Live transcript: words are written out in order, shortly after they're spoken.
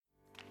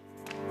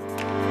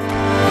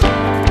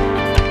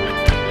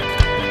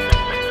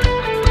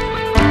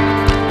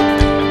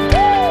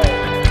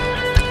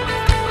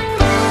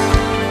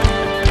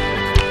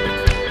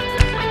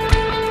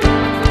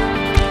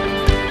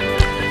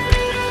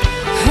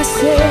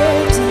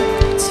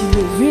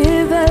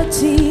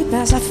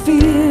as I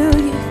feel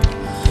you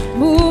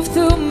move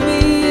through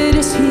me. It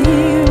is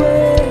here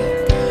where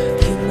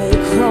you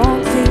make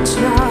wrong things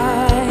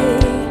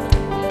right.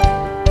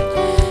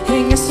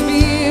 And your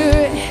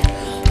spirit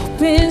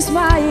opens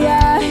my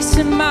eyes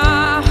and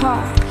my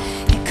heart.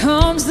 It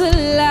comes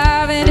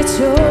alive, and it's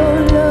your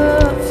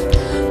love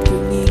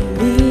bringing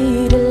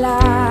me to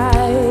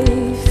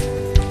life.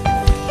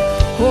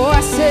 Oh,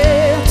 I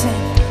stepped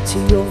into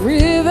your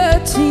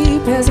river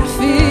deep as I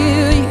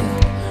feel you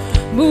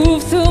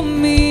move through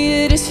me.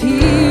 It is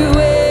here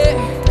where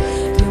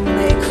you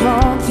make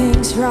wrong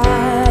things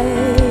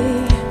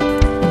right.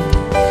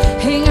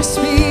 And your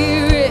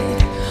spirit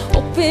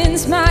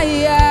opens my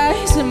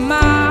eyes and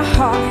my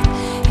heart.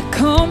 It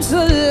comes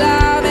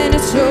alive, and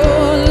it's your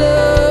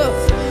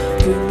love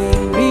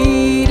bringing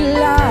me to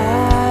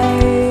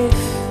life.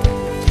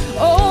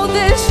 Oh,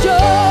 there's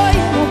joy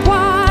in the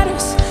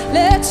waters.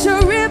 Let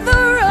your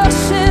river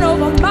rush in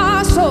over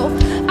my soul.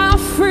 I'm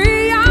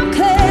free, I'm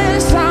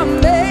cleansed,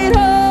 I'm made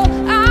whole.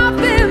 I've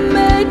been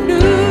made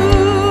new.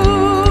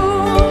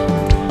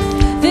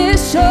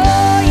 There's joy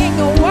in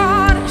the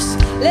waters.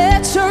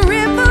 Let your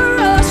river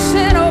rush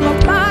in over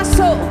my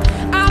soul.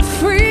 I'm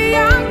free,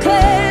 I'm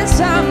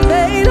cleansed, I'm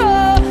made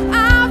whole.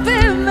 I've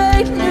been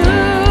made new.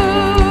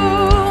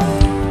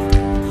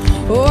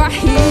 Oh, I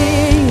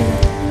hear you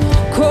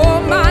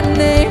call my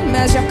name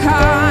as your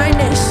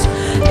kindness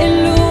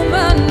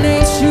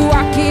illuminates. You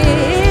are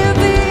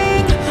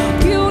giving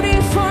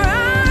beauty for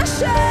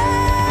ashes,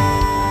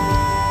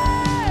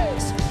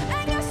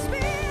 and your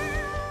spirit.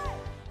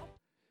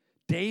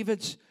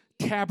 David's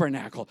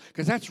tabernacle,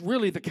 because that's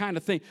really the kind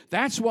of thing,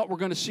 that's what we're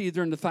going to see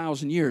during the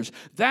 1,000 years.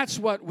 That's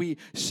what we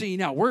see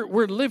now.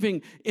 We're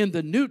living in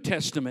the New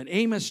Testament.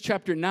 Amos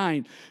chapter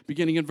 9,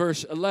 beginning in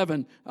verse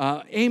 11,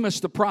 Amos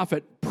the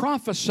prophet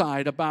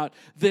prophesied about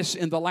this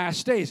in the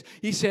last days.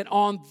 He said,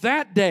 on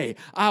that day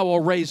I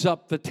will raise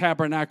up the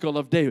tabernacle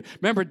of David.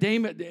 Remember,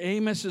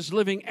 Amos is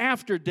living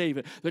after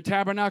David. The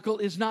tabernacle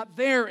is not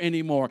there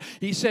anymore.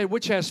 He said,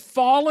 which has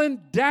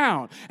fallen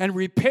down, and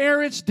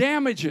repair its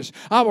damages.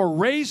 I will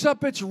raise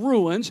up its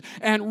ruins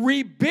and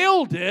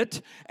rebuild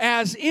it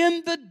as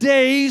in the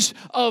days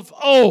of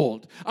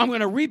old. I'm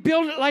going to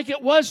rebuild it like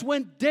it was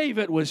when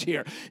David was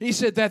here. He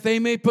said that they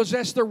may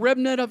possess the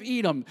remnant of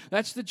Edom.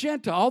 That's the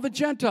Gentile, all the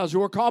Gentiles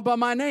who are called by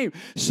my name,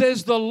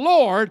 says the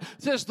Lord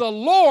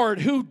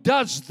who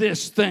does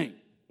this thing.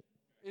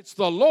 It's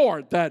the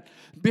Lord that,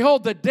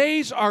 behold, the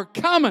days are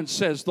coming,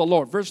 says the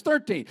Lord. Verse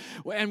 13.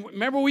 And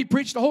remember, we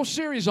preached a whole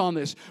series on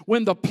this.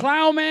 When the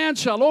plowman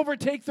shall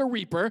overtake the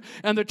reaper,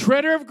 and the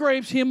treader of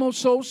grapes him who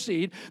sows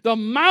seed, the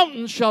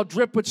mountains shall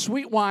drip with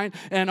sweet wine,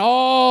 and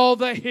all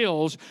the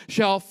hills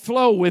shall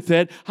flow with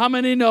it. How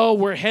many know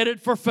we're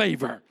headed for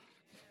favor?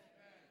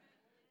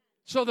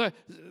 So the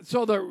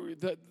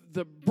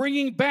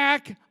bringing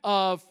back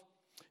of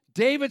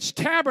David's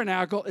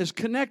tabernacle is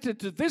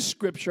connected to this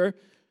scripture.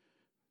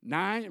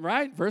 9,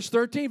 right? Verse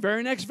 13,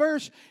 very next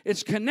verse.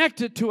 It's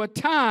connected to a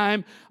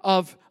time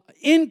of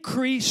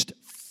increased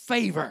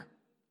favor.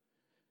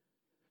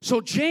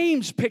 So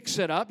James picks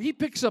it up. He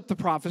picks up the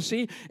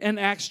prophecy in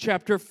Acts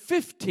chapter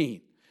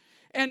 15.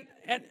 And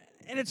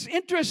it's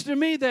interesting to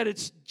me that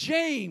it's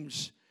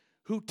James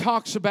who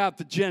talks about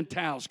the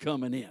Gentiles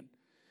coming in.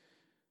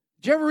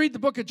 Did you ever read the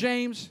book of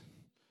James?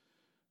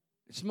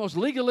 It's the most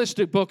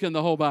legalistic book in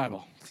the whole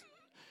Bible.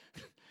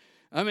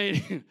 I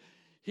mean,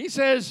 he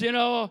says,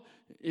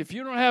 if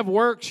you don't have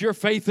works, your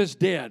faith is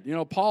dead.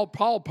 Paul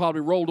probably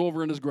rolled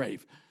over in his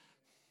grave.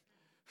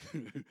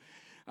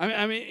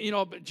 I mean,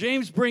 but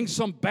James brings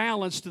some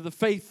balance to the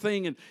faith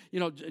thing, and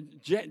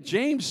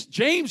James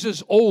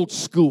is old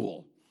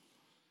school.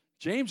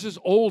 James is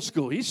old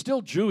school. He's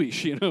still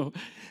Jewish,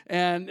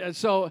 and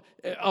so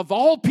of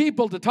all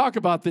people to talk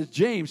about this,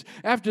 James,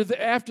 after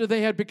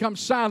they had become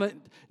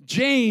silent,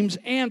 James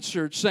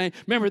answered, saying,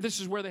 remember, this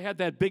is where they had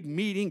that big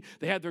meeting.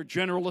 They had their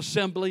general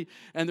assembly,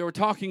 and they were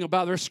talking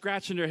about, they're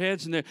scratching their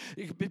heads,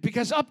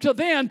 because up to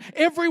then,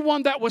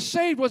 everyone that was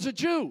saved was a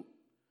Jew.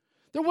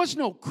 There was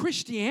no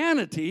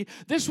Christianity.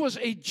 This was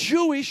a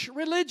Jewish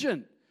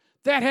religion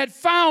that had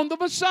found the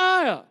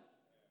Messiah.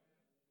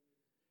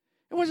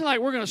 It wasn't like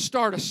we're going to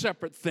start a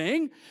separate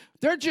thing.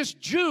 They're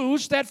just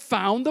Jews that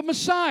found the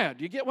Messiah.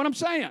 Do you get what I'm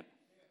saying?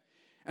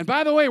 And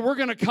by the way, we're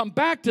going to come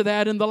back to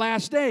that in the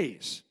last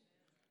days.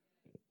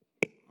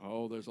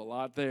 Oh, there's a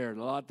lot there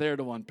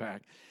to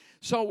unpack.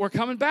 So we're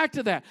coming back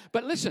to that.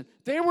 But listen,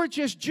 they were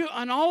just Jews,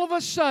 and all of a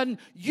sudden,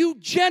 you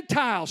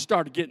Gentiles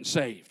started getting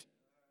saved.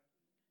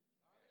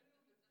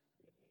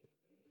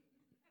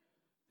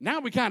 Now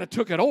we kind of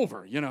took it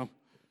over,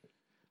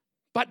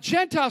 But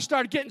Gentiles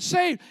started getting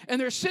saved, and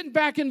they're sitting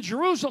back in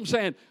Jerusalem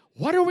saying,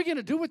 what are we going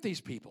to do with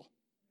these people?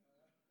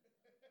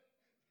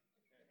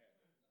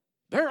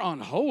 They're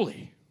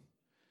unholy.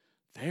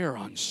 They're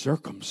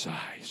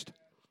uncircumcised.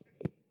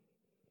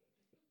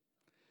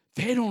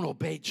 They don't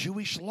obey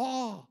Jewish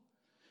law.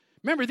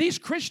 Remember, these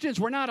Christians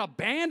were not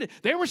abandoned.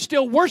 They were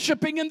still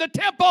worshiping in the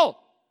temple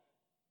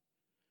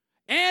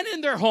and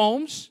in their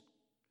homes.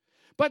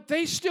 but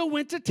they still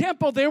went to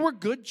temple. They were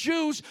good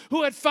Jews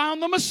who had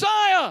found the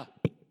Messiah.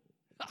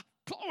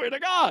 Glory to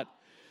God.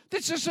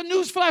 This is a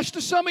newsflash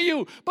to some of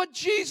you, but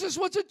Jesus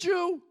was a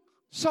Jew.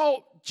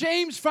 So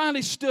James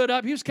finally stood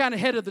up. He was kind of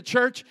head of the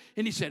church,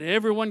 and he said,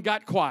 everyone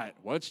got quiet.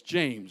 What's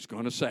James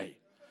going to say?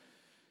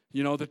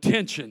 You know, the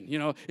tension. You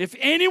know, if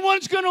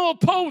anyone's going to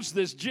oppose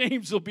this,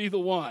 James will be the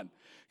one.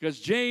 Because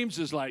James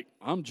is like,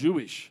 I'm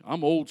Jewish.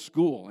 I'm old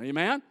school.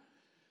 Amen?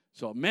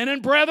 So men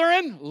and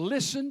brethren,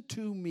 listen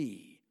to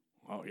me.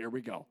 Oh, here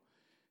we go.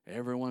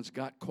 Everyone's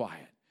got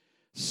quiet.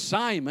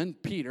 Simon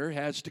Peter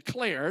has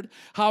declared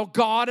how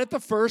God at the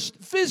first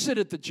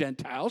visited the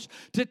Gentiles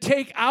to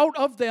take out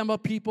of them a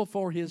people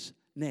for his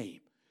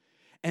name.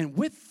 And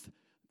with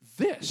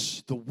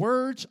this, the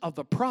words of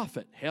the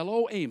prophet,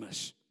 hello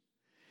Amos,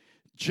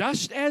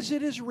 just as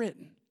it is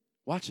written,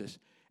 watch this,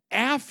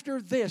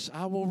 after this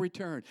I will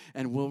return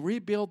and will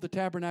rebuild the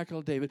tabernacle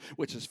of David,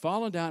 which has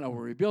fallen down. I will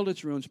rebuild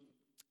its ruins,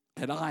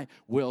 and I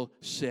will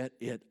set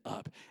it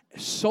up.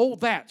 So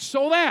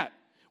that,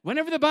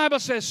 whenever the Bible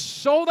says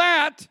so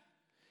that,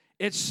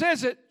 it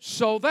says it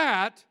so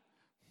that.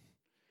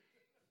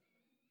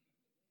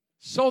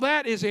 So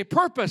that is a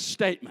purpose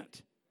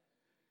statement.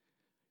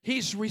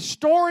 He's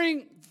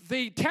restoring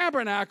the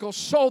tabernacle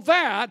so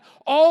that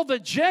all the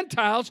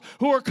Gentiles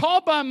who are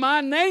called by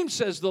my name,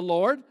 says the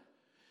Lord,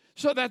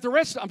 so that the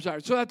rest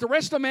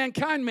of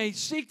mankind may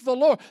seek the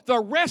Lord. The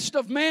rest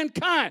of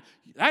mankind,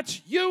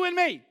 that's you and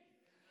me,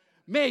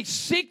 may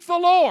seek the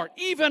Lord.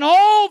 Even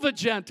all the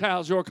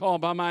Gentiles who are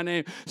called by my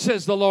name,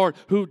 says the Lord,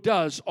 who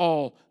does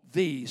all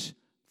these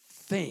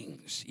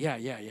things. Yeah.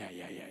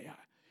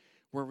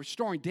 We're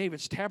restoring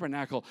David's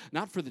tabernacle,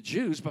 not for the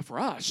Jews, but for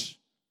us,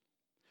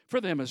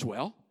 for them as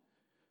well.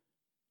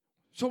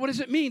 So what does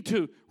it mean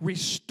to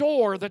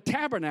restore the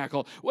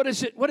tabernacle? What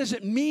does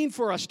it mean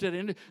for us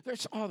today?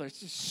 There's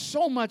just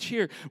so much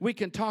here we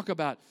can talk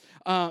about.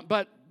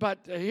 But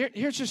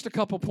here's just a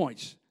couple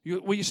points.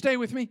 Will you stay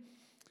with me?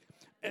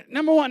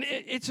 Number one,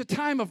 it's a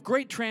time of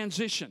great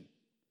transition.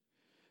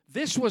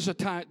 This was a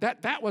time,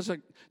 that was a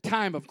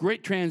time of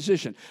great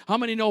transition. How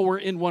many know we're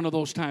in one of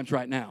those times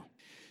right now?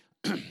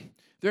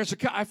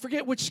 I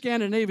forget which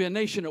Scandinavian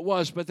nation it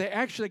was, but they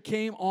actually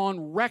came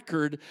on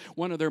record,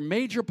 one of their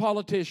major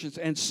politicians,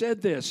 and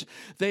said this.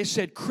 They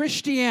said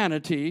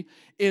Christianity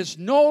is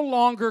no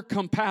longer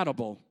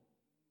compatible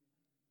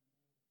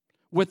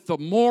with the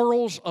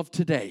morals of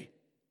today.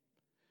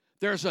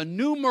 There's a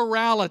new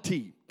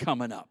morality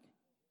coming up,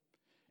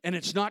 and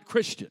it's not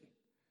Christian.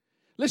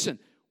 Listen,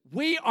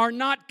 we are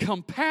not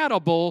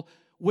compatible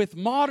with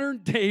modern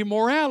day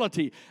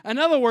morality. In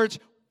other words,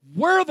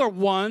 we're the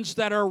ones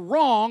that are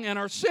wrong and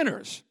are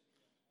sinners.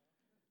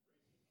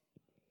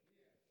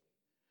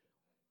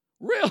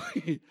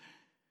 Really?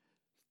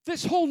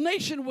 This whole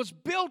nation was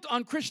built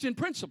on Christian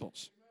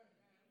principles.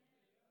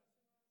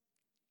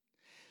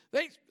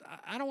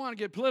 I don't want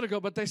to get political,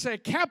 but they say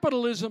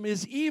capitalism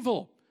is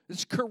evil.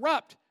 It's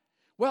corrupt.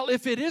 Well,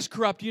 if it is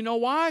corrupt, you know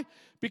why?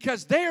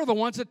 Because they are the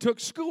ones that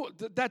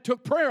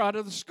took prayer out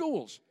of the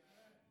schools.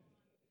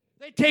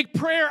 They take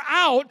prayer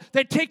out,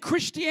 they take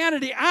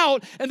Christianity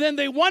out, and then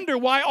they wonder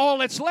why all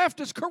that's left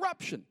is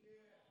corruption.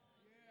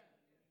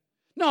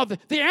 No,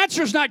 the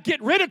answer is not get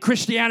rid of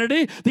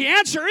Christianity. The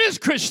answer is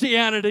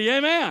Christianity,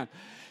 amen.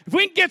 If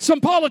we can get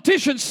some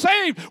politicians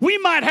saved, we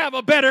might have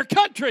a better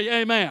country,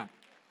 amen.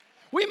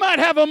 We might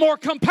have a more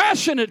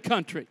compassionate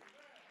country.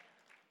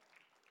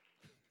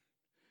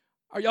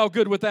 Are y'all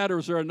good with that, or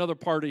is there another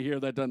party here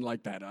that doesn't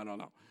like that? I don't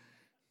know.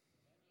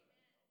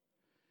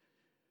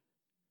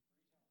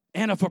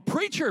 And if a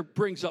preacher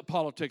brings up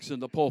politics in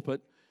the pulpit,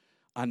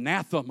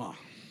 anathema.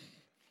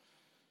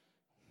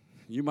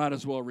 You might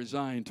as well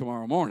resign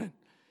tomorrow morning.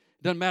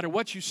 Doesn't matter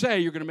what you say,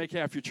 you're going to make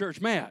half your church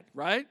mad,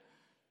 right?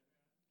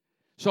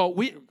 So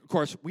we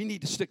need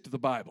to stick to the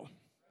Bible.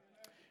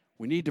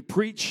 We need to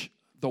preach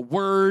the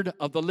word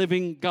of the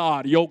living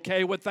God. You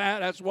okay with that?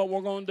 That's what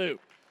we're going to do.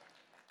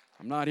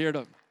 I'm not here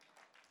to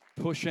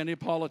push any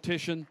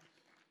politician.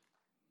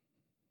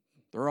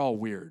 They're all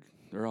weird.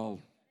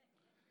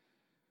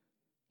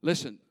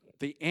 Listen,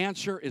 the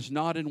answer is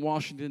not in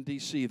Washington,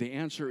 D.C. The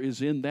answer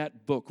is in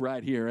that book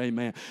right here,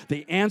 amen.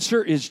 The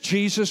answer is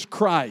Jesus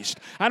Christ.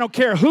 I don't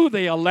care who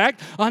they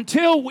elect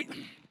until we...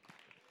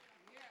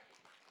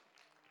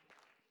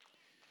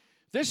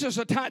 This is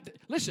a time...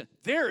 Listen,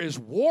 there is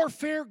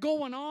warfare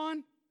going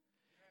on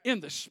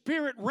in the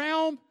spirit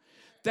realm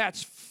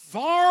that's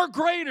far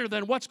greater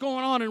than what's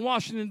going on in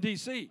Washington,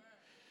 D.C.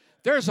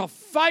 There's a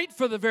fight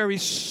for the very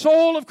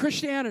soul of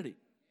Christianity.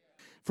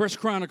 1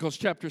 Chronicles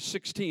chapter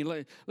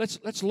 16.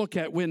 Let's look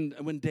at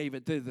when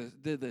David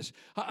did this.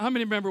 How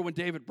many remember when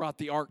David brought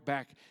the ark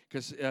back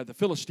because the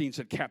Philistines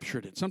had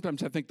captured it?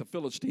 Sometimes I think the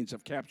Philistines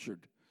have captured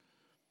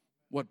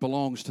what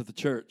belongs to the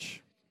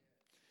church.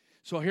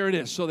 So here it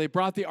is. So they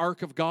brought the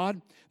ark of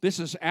God. This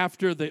is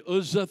after the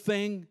Uzzah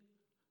thing.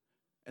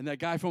 And that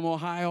guy from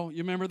Ohio, you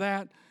remember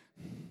that?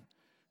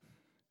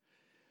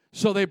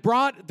 So they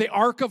brought the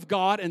ark of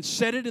God and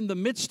set it in the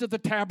midst of the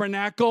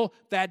tabernacle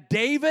that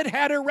David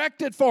had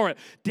erected for it.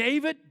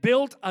 David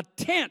built a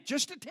tent,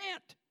 just a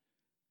tent,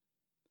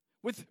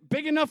 with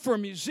big enough for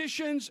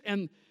musicians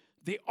and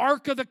the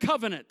ark of the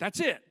covenant. That's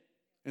it,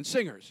 and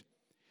singers.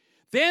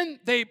 Then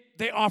they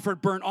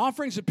offered burnt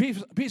offerings and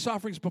peace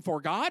offerings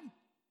before God.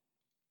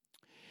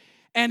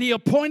 And he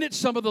appointed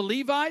some of the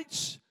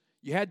Levites.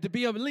 You had to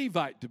be a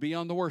Levite to be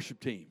on the worship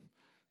team.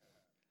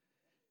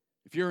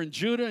 If you're in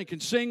Judah and can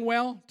sing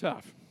well,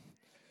 tough.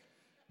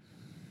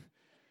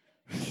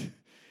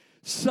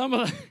 Some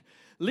of the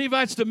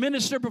Levites to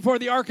minister before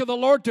the ark of the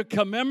Lord, to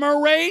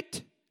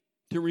commemorate,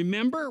 to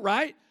remember,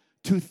 right?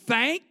 To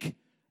thank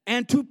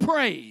and to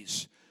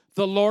praise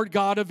the Lord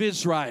God of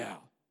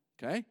Israel.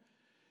 Okay?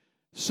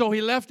 So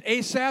he left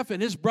Asaph and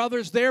his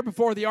brothers there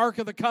before the ark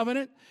of the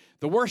covenant,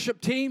 the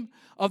worship team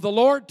of the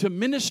Lord, to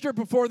minister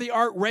before the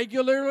ark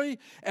regularly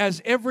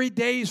as every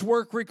day's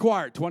work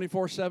required,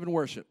 24/7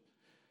 worship.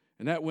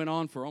 And that went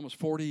on for almost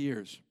 40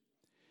 years.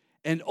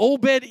 And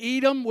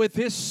Obed-Edom with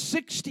his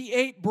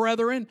 68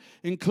 brethren,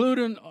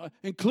 including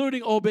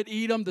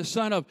Obed-Edom, the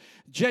son of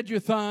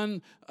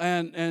Jeduthun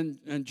and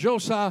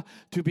Josah,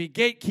 to be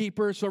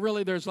gatekeepers. So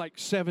really there's like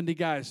 70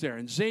 guys there.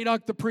 And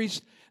Zadok the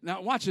priest,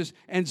 now watch this,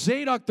 and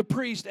Zadok the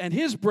priest and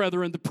his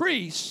brethren, the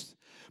priests,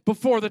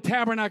 before the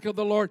tabernacle of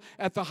the Lord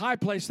at the high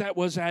place that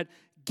was at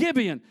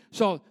Gibeon.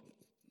 So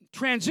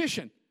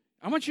transition.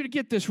 I want you to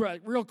get this right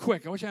real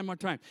quick. I wish I had more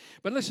time.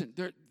 But listen,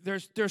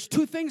 there's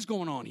two things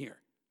going on here.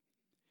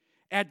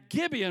 At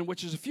Gibeon,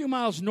 which is a few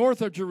miles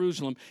north of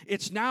Jerusalem,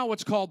 it's now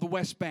what's called the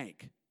West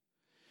Bank.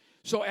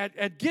 So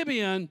at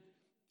Gibeon,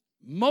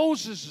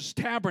 Moses'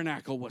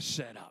 tabernacle was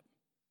set up.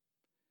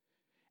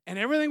 And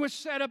everything was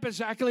set up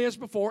exactly as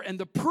before. And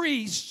the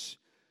priests,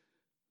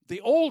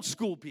 the old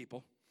school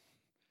people,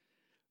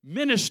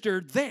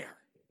 ministered there.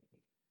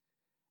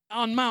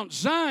 On Mount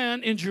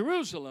Zion in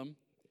Jerusalem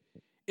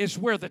is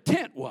where the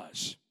tent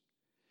was.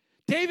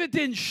 David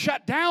didn't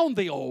shut down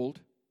the old.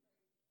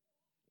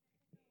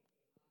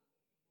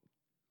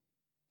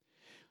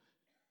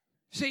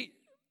 See,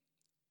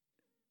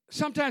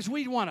 sometimes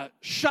we want to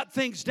shut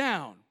things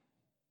down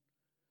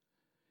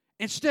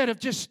instead of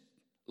just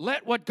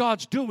let what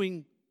God's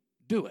doing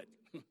do it.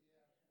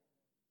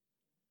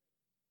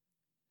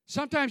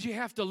 Sometimes you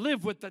have to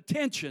live with the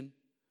tension.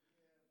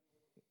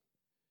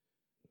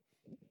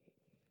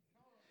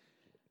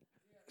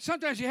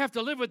 Sometimes you have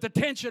to live with the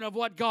tension of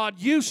what God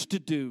used to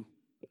do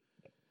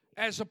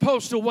as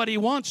opposed to what He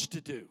wants to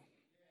do.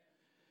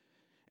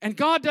 And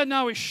God doesn't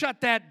always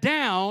shut that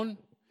down,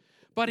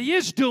 but He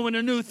is doing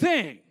a new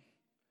thing.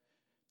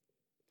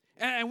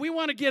 And we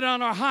want to get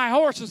on our high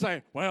horse and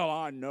say, well,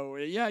 I know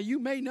it. Yeah, you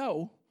may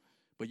know,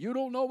 but you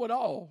don't know it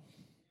all.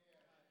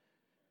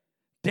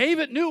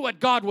 David knew what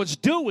God was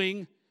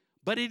doing,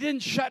 but he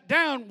didn't shut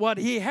down what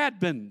he had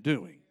been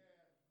doing.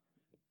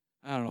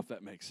 I don't know if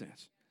that makes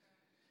sense.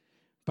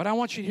 But I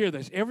want you to hear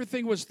this.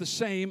 Everything was the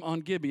same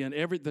on Gibeon.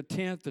 The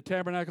tent, the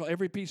tabernacle,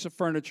 every piece of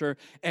furniture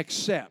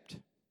except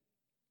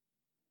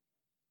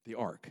the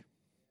ark.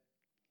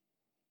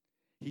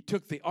 He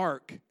took the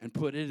ark and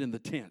put it in the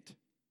tent.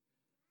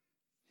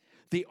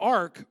 The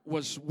ark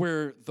was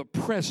where the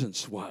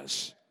presence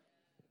was.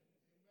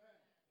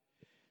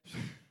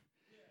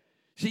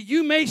 See,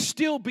 you may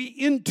still be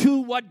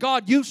into what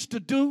God used to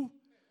do,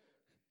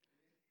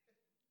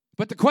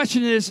 but the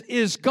question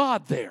is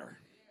God there?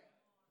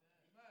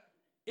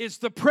 Is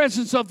the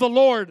presence of the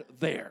Lord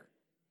there?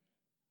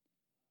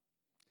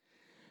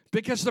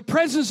 Because the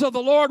presence of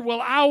the Lord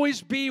will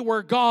always be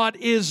where God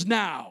is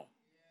now.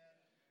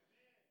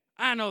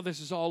 I know this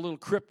is all a little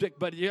cryptic,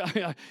 but you're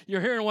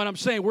hearing what I'm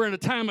saying. We're in a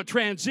time of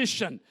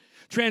transition.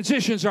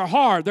 Transitions are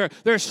hard.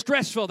 They're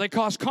stressful. They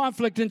cause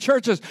conflict in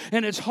churches,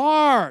 and it's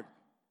hard.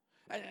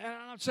 And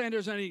I'm not saying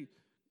there's any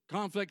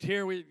conflict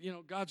here.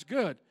 God's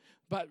good.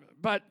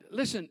 But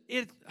listen,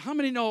 how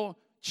many know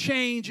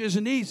change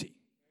isn't easy?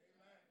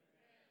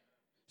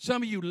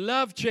 Some of you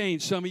love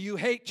change. Some of you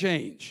hate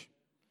change.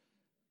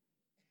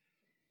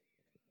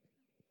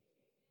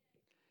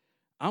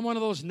 I'm one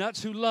of those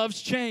nuts who loves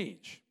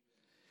change.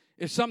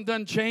 If something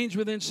doesn't change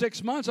within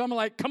 6 months, I'm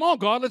like, come on,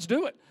 God, let's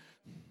do it.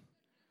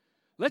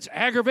 Let's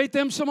aggravate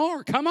them some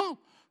more. Come on.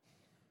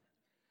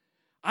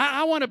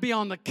 I want to be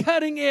on the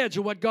cutting edge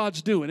of what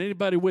God's doing.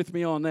 Anybody with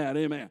me on that?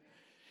 Amen.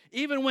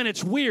 Even when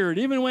it's weird,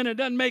 even when it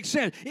doesn't make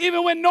sense,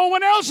 even when no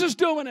one else is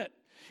doing it,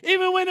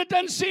 even when it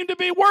doesn't seem to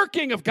be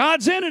working. If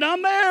God's in it,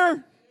 I'm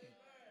there.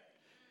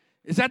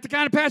 Is that the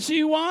kind of pastor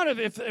you want?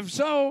 If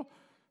so,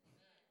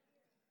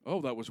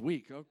 oh, that was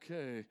weak.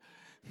 Okay.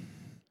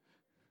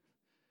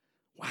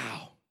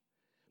 Wow.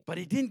 But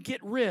he didn't get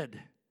rid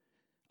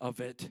of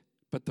it,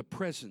 but the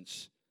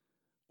presence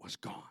was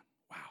gone.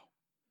 Wow.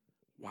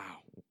 Wow.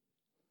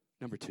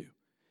 Number 2,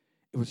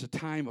 it was a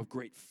time of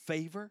great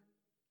favor.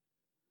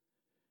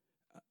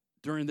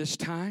 During this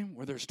time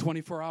where there's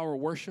 24-hour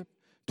worship,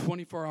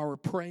 24-hour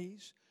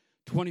praise,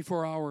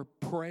 24-hour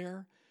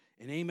prayer,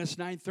 In Amos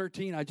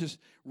 9:13, I just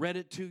read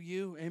it to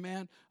you,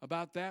 amen,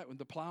 about that, when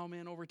the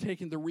plowman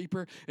overtaking the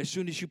reaper. As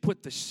soon as you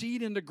put the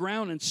seed in the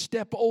ground and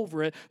step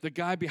over it, the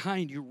guy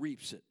behind you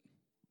reaps it.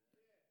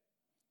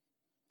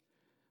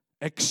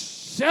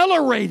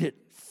 Accelerated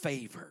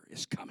favor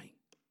is coming.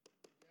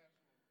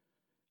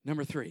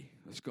 Number 3,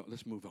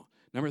 let's move on.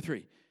 Number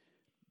 3,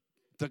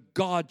 the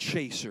God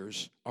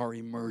chasers are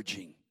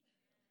emerging.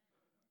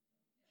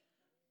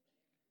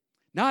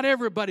 Not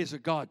everybody's a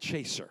God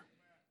chaser.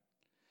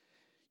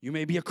 You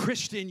may be a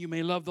Christian. You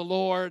may love the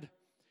Lord.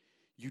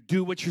 You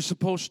do what you're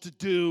supposed to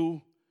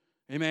do.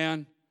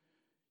 Amen.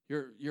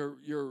 You're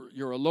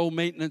a low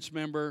maintenance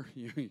member.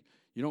 You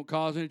don't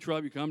cause any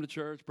trouble. You come to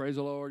church. Praise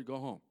the Lord. You go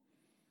home.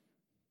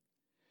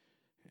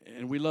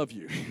 And we love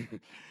you.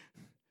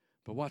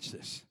 But watch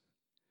this.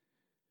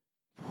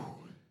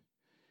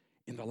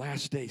 In the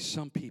last days,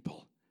 some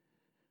people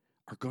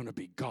are going to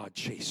be God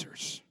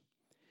chasers.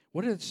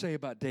 What did it say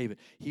about David?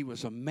 He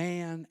was a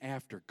man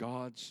after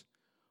God's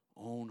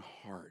own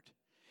heart.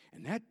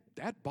 And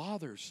that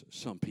bothers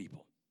some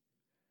people.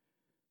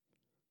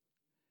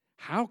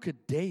 How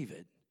could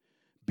David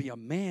be a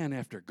man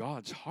after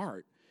God's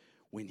heart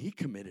when he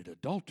committed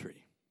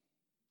adultery?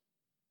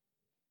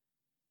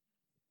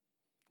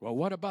 Well,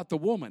 what about the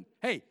woman?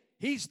 Hey,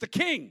 he's the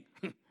king.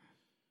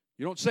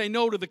 You don't say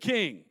no to the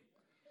king.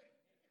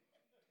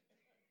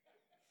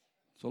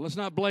 So let's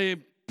not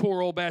blame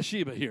poor old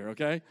Bathsheba here,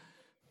 okay?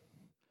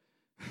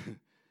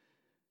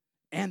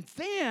 And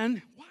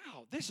then,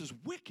 wow, this is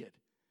wicked.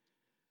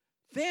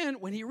 Then,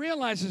 when he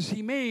realizes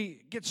he may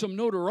get some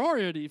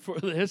notoriety for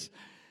this,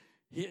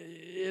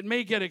 it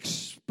may get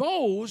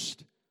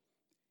exposed,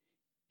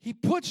 he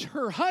puts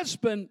her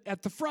husband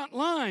at the front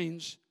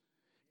lines,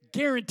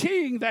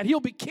 guaranteeing that he'll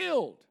be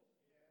killed.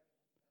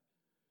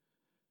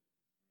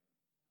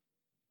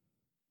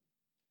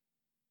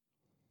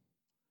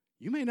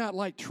 You may not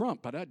like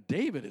Trump, but that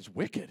David is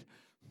wicked.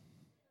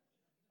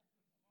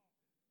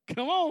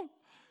 Come on.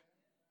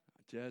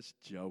 Just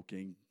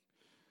joking.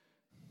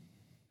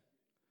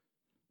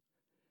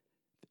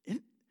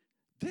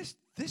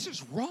 This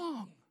is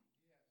wrong.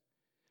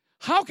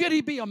 How could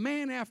he be a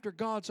man after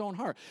God's own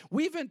heart?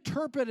 We've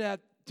interpreted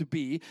that to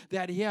be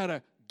that he had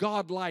a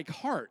God-like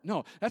heart.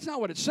 No, that's not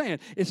what it's saying.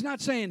 It's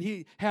not saying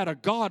he had a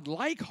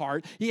God-like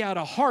heart. He had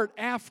a heart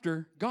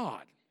after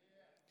God.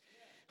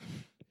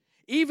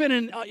 Even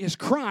in his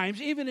crimes,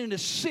 even in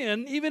his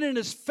sin, even in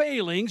his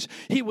failings,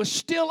 he was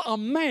still a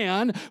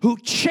man who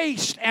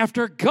chased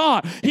after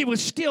God. He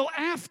was still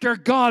after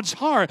God's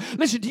heart.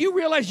 Listen, do you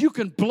realize you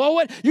can blow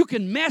it? You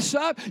can mess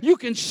up. You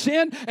can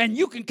sin, and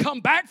you can come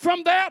back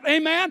from that.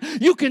 Amen?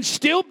 You can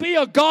still be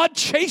a God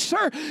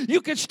chaser.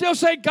 You can still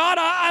say, God,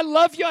 I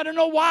love you. I don't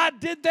know why I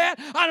did that.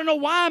 I don't know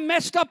why I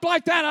messed up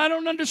like that. I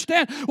don't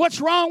understand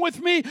what's wrong with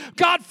me.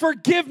 God,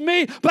 forgive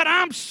me, but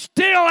I'm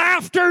still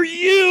after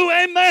you.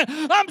 Amen?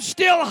 I'm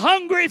still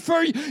hungry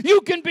for you.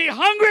 You can be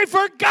hungry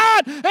for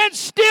God and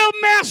still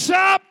mess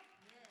up.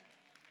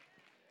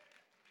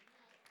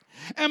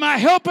 Am I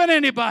helping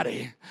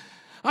anybody?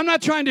 I'm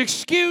not trying to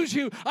excuse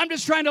you. I'm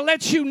just trying to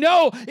let you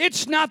know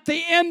it's not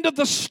the end of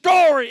the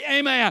story.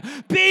 Amen.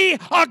 Be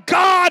a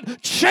God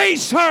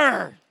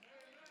chaser.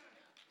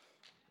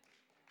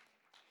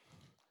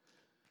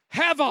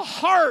 Have a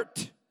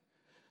heart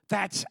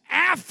that's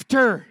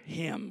after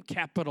Him.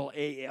 Capital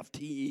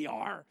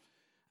A-F-T-E-R.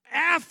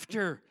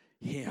 After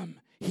Him.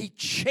 He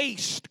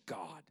chased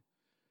God.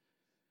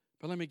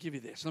 But let me give you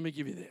this.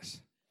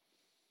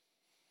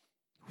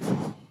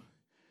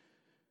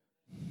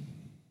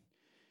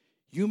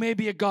 You may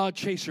be a God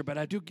chaser, but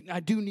I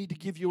do need to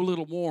give you a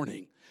little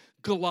warning.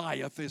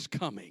 Goliath is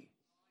coming.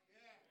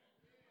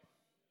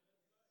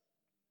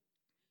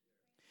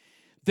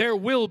 There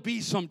will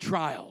be some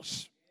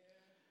trials.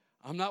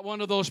 I'm not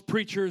one of those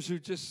preachers who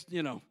just,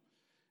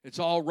 it's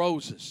all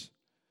roses.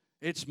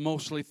 It's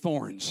mostly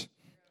thorns.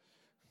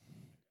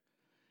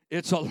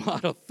 It's a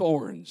lot of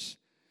thorns.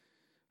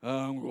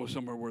 I'm going to go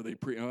somewhere where they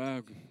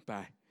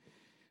bye.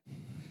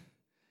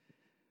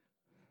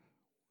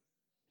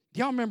 Do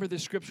y'all remember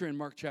this scripture in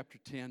Mark chapter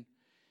 10?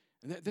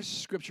 And this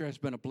scripture has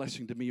been a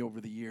blessing to me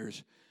over the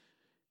years.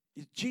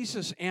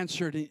 Jesus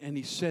answered and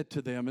he said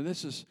to them, and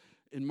this is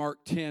in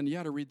Mark 10. You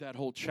got to read that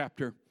whole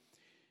chapter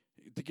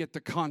to get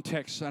the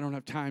context. I don't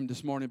have time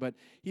this morning, but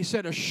he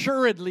said,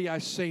 assuredly I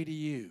say to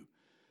you,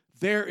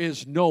 there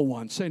is no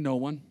one, say no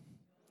one,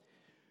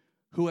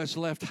 who has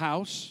left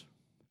house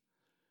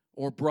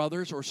or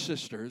brothers or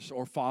sisters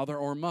or father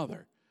or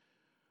mother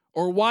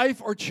or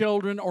wife or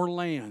children or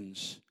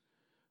lands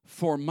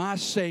for my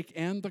sake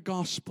and the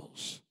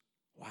gospel's.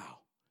 Wow.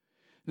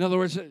 In other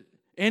words,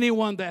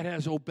 anyone that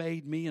has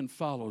obeyed me and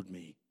followed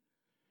me,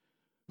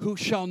 who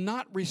shall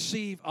not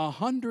receive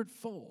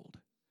 100-fold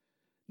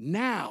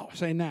now,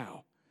 say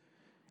now,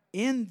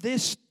 in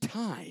this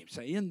time,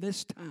 say in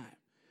this time.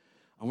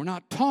 And we're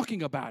not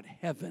talking about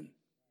heaven.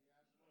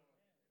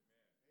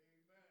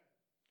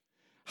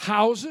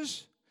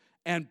 Houses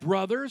and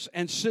brothers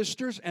and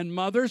sisters and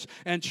mothers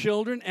and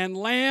children and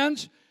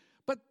lands.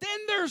 But then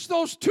there's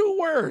those two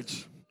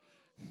words.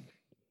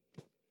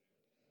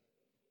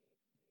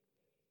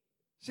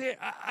 See,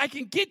 I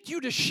can get you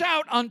to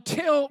shout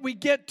until we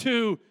get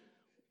to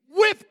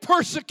with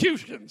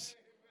persecutions.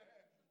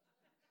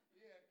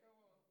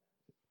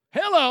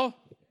 Hello.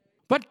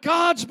 But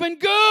God's been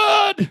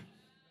good.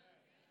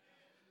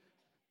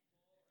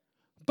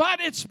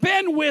 But it's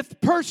been with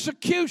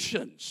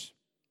persecutions.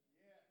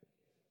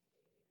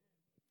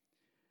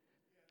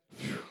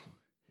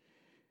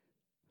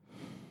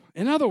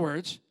 In other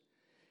words,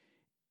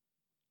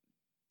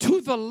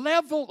 to the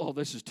level, oh,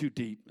 this is too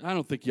deep. I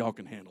don't think y'all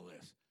can handle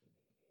this.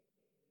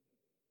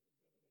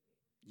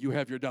 You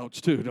have your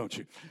doubts too, don't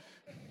you?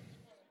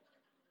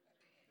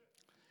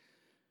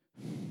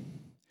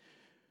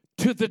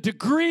 To the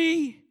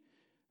degree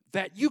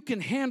that you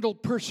can handle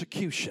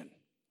persecution,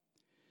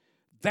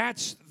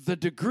 that's the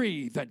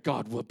degree that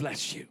God will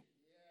bless you.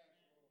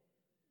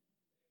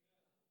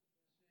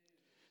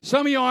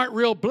 Some of you aren't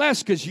real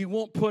blessed because you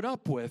won't put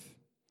up with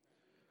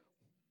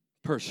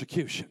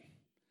persecution.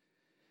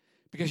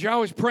 Because you're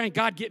always praying,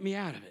 God, get me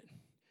out of it.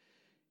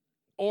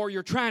 Or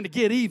you're trying to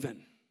get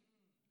even.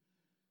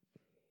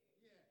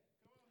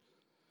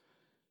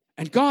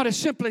 And God is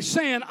simply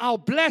saying, I'll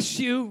bless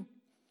you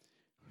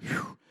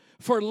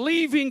for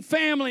leaving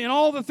family and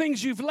all the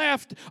things you've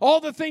left, all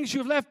the things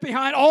you've left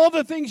behind, all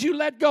the things you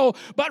let go.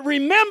 But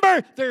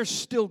remember, there's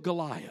still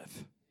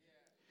Goliath.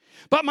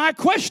 But my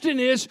question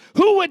is,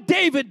 who would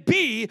David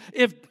be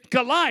if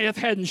Goliath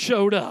hadn't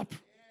showed up?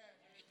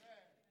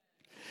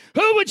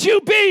 Who would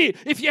you be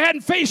if you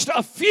hadn't faced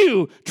a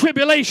few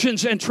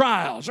tribulations and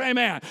trials?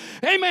 Amen.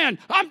 Amen.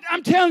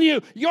 I'm telling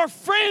you, your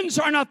friends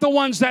are not the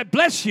ones that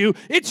bless you.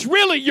 It's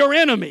really your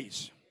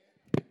enemies.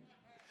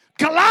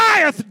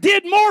 Goliath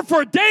did more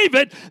for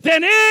David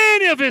than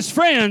any of his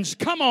friends.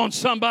 Come on,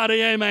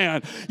 somebody,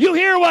 amen. You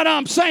hear what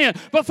I'm saying?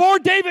 Before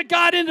David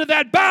got into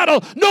that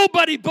battle,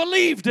 nobody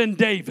believed in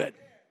David.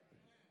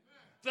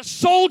 The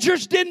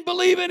soldiers didn't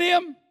believe in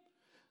him.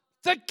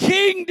 The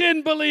king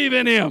didn't believe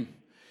in him.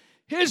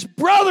 His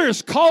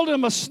brothers called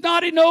him a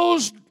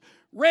snotty-nosed,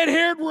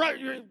 red-haired...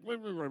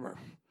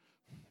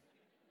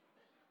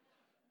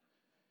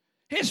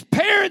 His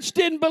parents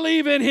didn't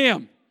believe in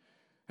him.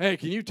 Hey,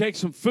 can you take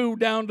some food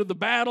down to the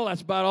battle?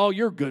 That's about all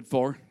you're good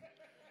for.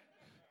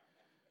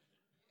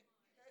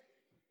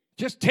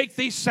 Just take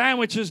these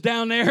sandwiches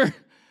down there.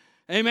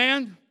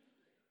 Amen.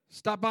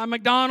 Stop by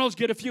McDonald's,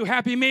 get a few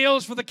Happy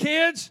Meals for the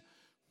kids.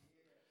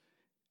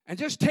 And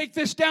just take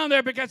this down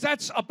there because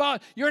that's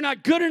about, you're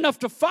not good enough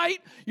to fight.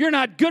 You're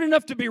not good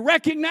enough to be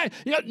recognized.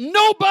 You know,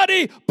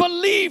 nobody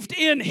believed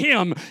in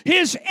him.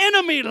 His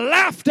enemy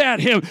laughed at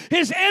him.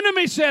 His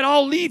enemy said,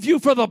 I'll leave you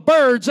for the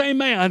birds.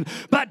 Amen.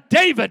 But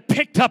David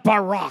picked up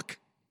a rock.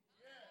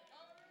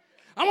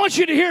 I want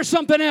you to hear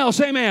something else.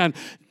 Amen.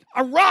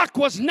 A rock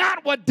was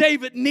not what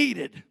David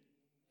needed.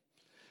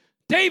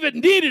 David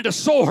needed a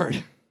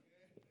sword.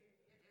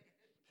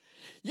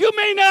 You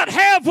may not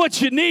have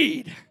what you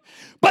need,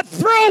 but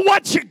throw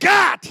what you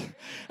got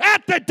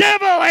at the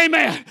devil,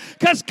 amen.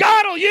 Because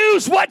God will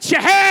use what you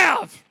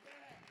have.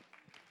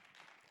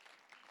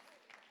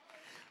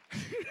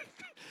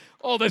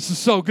 Oh, this is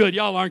so good.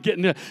 Y'all aren't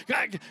getting it.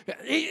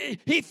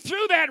 He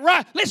threw that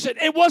rock. Listen,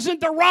 it wasn't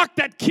the rock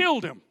that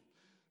killed him.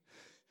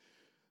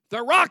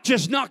 The rock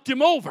just knocked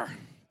him over.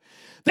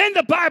 Then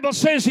the Bible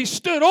says he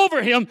stood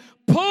over him,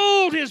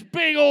 pulled his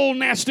big old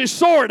nasty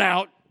sword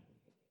out.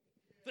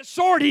 The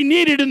sword he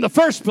needed in the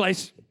first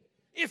place.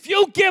 If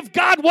you give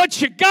God what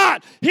you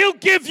got, He'll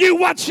give you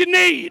what you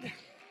need.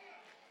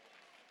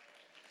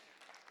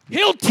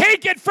 He'll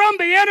take it from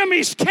the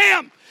enemy's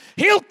camp.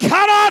 He'll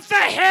cut off the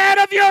head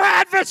of your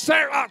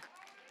adversary.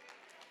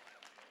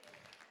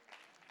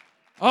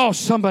 Oh,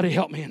 somebody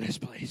help me in this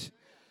place.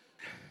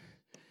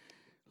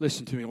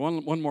 Listen to me.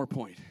 One more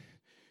point.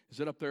 Is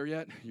it up there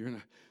yet?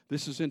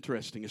 This is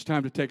interesting. It's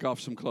time to take off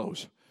some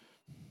clothes.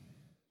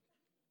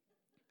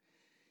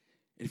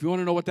 If you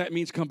want to know what that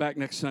means, come back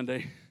next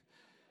Sunday.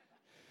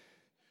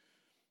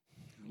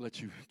 I'll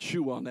let you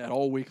chew on that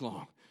all week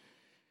long.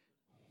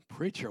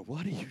 Preacher,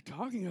 what are you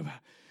talking about?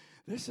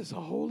 This is a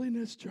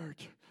holiness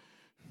church.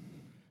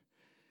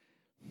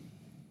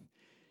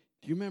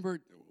 Do you remember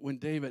when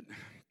David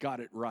got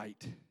it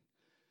right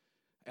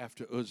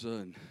after Uzzah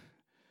and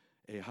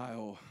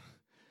Ahio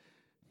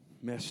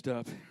messed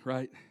up,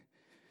 right?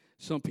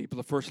 Some people,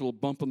 the first little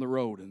bump on the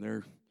road, and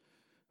they're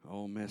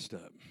all messed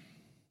up.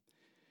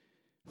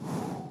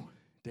 Whew,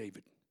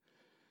 David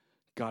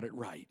got it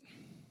right.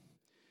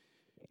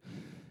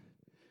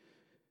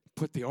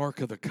 Put the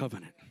Ark of the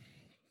Covenant.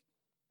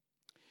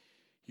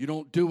 You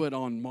don't do it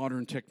on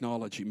modern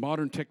technology.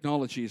 Modern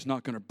technology is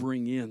not going to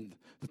bring in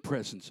the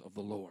presence of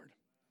the Lord.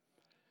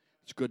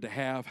 It's good to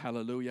have,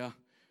 hallelujah.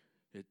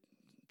 It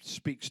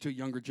speaks to a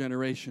younger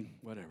generation,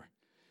 whatever.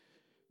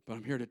 But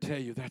I'm here to tell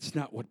you that's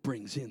not what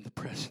brings in the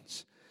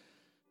presence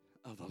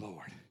of the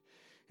Lord.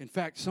 In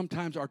fact,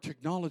 sometimes our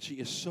technology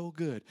is so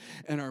good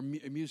and our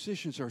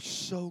musicians are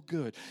so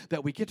good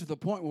that we get to the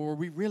point where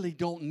we really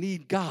don't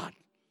need God.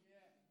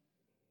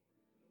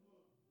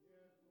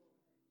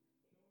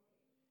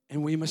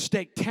 And we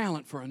mistake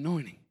talent for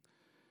anointing.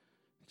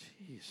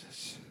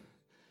 Jesus.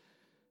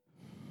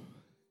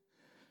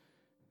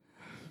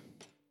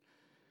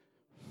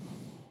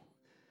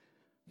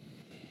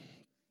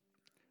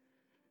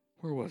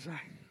 Where was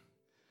I?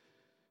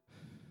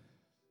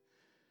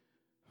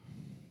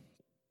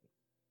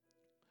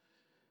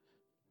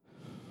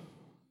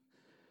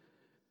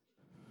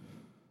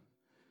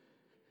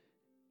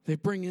 They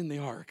bring in the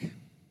ark. You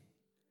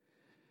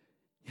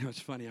know, it's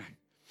funny.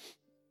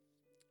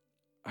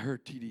 I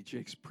heard T.D.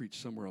 Jakes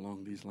preach somewhere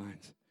along these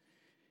lines.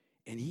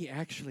 And he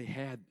actually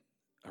had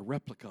a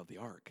replica of the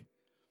ark.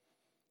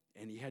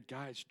 And he had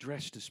guys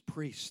dressed as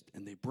priests,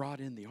 and they brought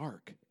in the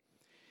ark.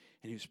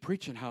 And he was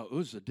preaching how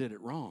Uzzah did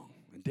it wrong,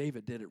 and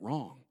David did it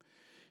wrong.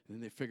 And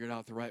then they figured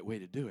out the right way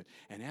to do it.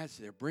 And as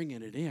they're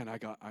bringing it in,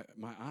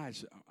 my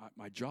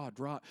jaw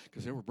dropped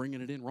because they were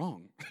bringing it in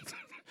wrong.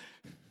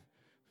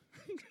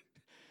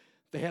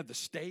 They had the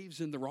staves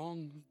in the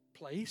wrong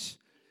place.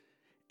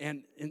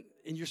 And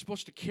you're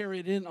supposed to carry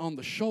it in on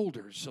the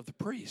shoulders of the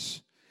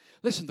priests.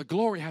 Listen, the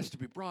glory has to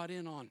be brought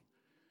in on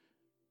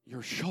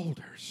your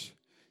shoulders.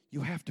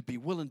 You have to be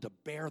willing to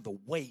bear the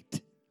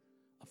weight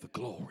of the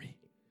glory.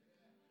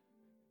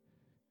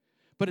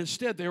 But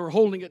instead, they were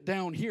holding it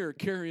down here,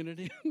 carrying it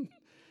in.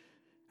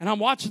 And I'm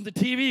watching the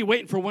TV,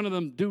 waiting for one of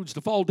them dudes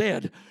to fall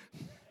dead.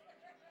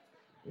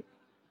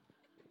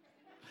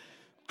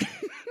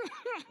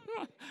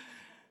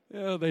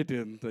 Yeah, they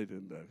didn't.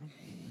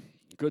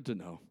 Good to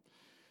know.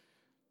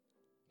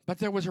 But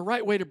there was a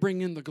right way to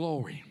bring in the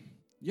glory.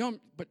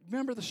 But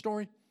remember the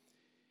story?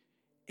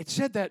 It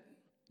said that,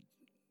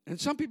 and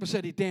some people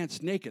said he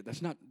danced naked.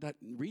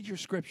 Read your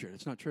scripture.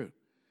 That's not true.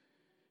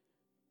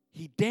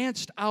 He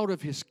danced out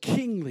of his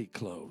kingly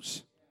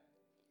clothes.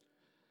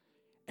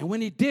 And when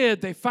he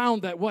did, they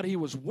found that what he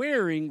was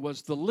wearing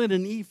was the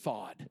linen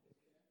ephod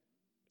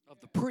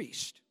of the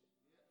priest.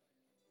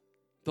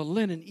 The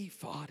linen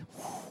ephod.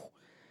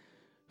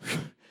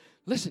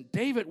 Listen,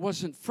 David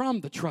wasn't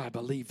from the tribe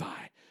of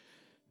Levi.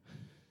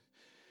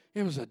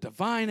 It was a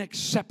divine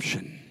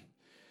exception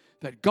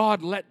that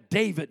God let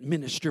David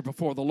minister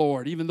before the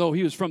Lord, even though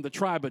he was from the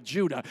tribe of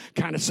Judah.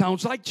 Kind of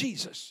sounds like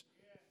Jesus.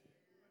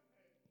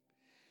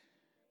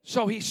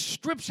 So he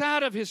strips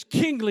out of his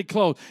kingly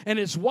clothes, and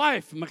his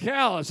wife,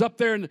 Michal, is up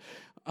there and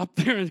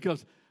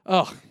goes,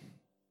 "Oh,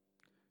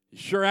 you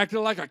sure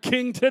acted like a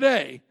king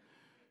today."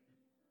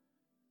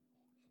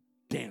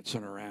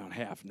 Dancing around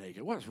half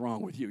naked. What is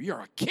wrong with you?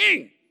 You're a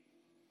king.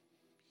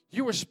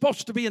 You were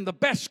supposed to be in the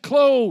best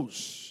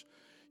clothes.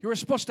 You were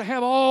supposed to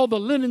have all the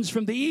linens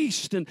from the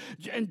east and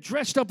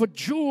dressed up with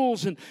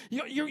jewels, and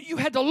you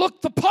had to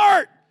look the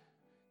part.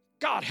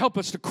 God help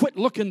us to quit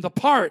looking the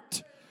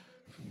part.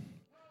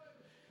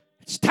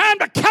 It's time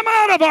to come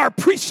out of our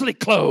priestly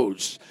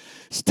clothes.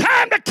 It's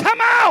time to come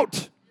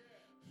out.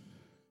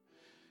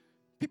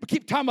 People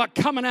keep talking about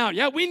coming out.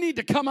 Yeah, we need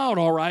to come out,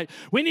 all right.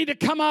 We need to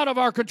come out of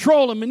our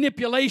control and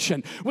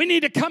manipulation. We need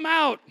to come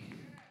out.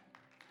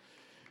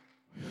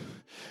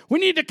 We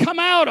need to come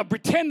out of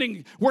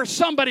pretending we're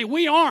somebody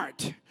we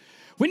aren't.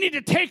 We need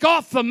to take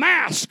off the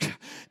mask.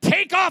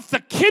 Take off the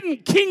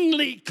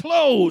kingly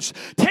clothes.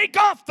 Take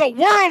off the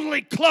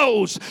worldly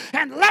clothes.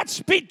 And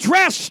let's be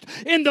dressed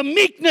in the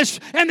meekness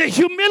and the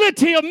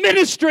humility of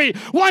ministry.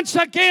 Once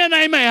again,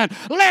 amen.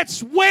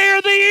 Let's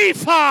wear the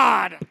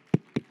ephod.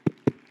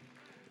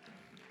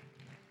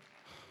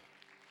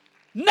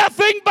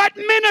 Nothing but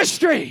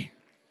ministry.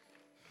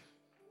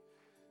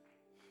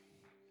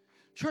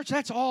 Church,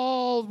 that's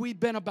all we've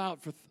been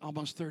about for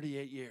almost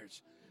 38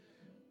 years.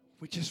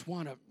 We just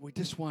want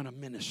to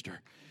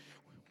minister.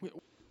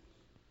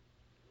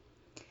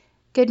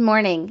 Good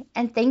morning,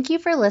 and thank you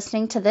for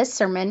listening to this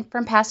sermon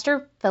from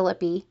Pastor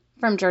Philippi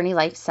from Journey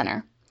Life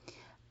Center.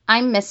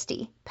 I'm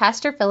Misty,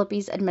 Pastor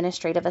Philippi's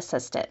administrative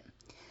assistant.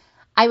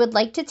 I would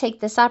like to take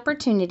this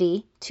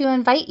opportunity to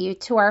invite you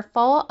to our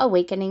Fall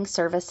Awakening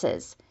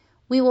services.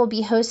 We will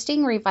be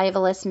hosting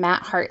revivalist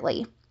Matt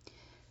Hartley.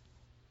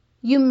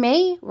 You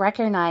may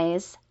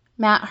recognize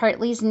Matt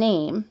Hartley's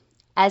name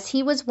as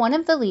he was one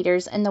of the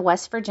leaders in the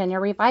West Virginia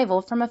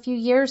revival from a few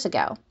years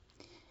ago.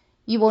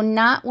 You will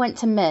not want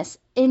to miss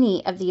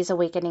any of these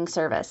awakening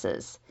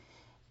services.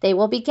 They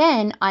will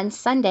begin on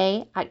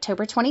Sunday,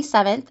 October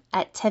 27th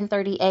at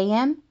 10:30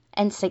 a.m.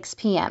 and 6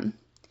 p.m.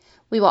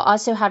 We will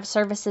also have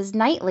services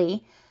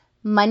nightly,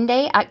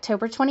 Monday,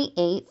 October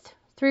 28th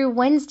through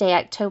Wednesday,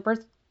 October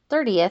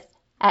 30th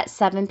at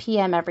 7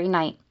 p.m. every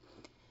night.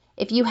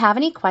 If you have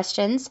any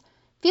questions,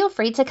 feel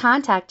free to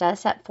contact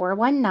us at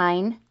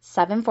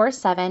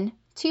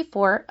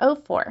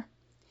 419-747-2404.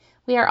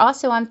 We are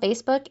also on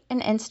Facebook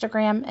and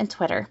Instagram and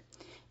Twitter.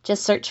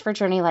 Just search for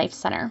Journey Life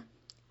Center.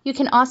 You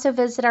can also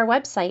visit our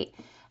website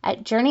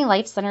at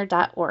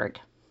journeylifecenter.org.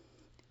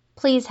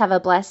 Please have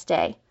a blessed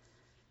day,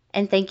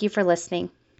 and thank you for listening.